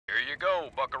you go,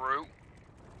 buckaroo.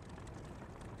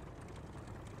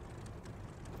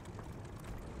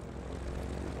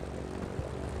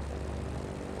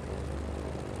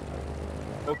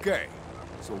 Okay,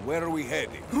 so where are we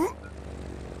heading?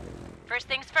 First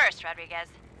things first, Rodriguez.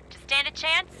 To stand a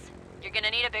chance, you're gonna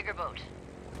need a bigger boat.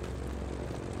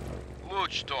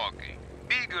 Luch talking.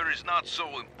 Bigger is not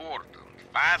so important.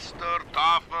 Faster,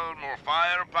 tougher, more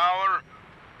firepower?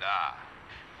 Nah.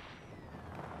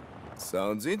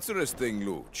 Sounds interesting,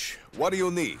 Luch. What do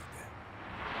you need?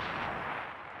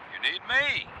 You need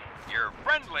me. Your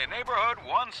friendly neighborhood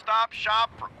one-stop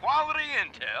shop for quality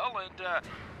intel and,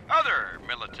 other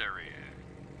military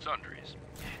sundries.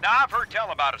 Now, I've heard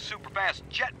tell about a super-fast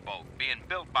jet boat being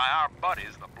built by our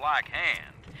buddies, the Black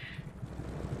Hand.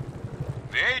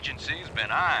 The agency's been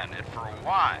eyeing it for a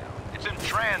while. It's in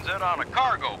transit on a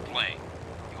cargo plane.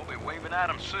 You'll be waving at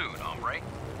them soon, hombre.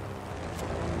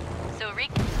 So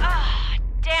Rick... Ah,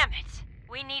 damn it.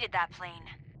 We needed that plane.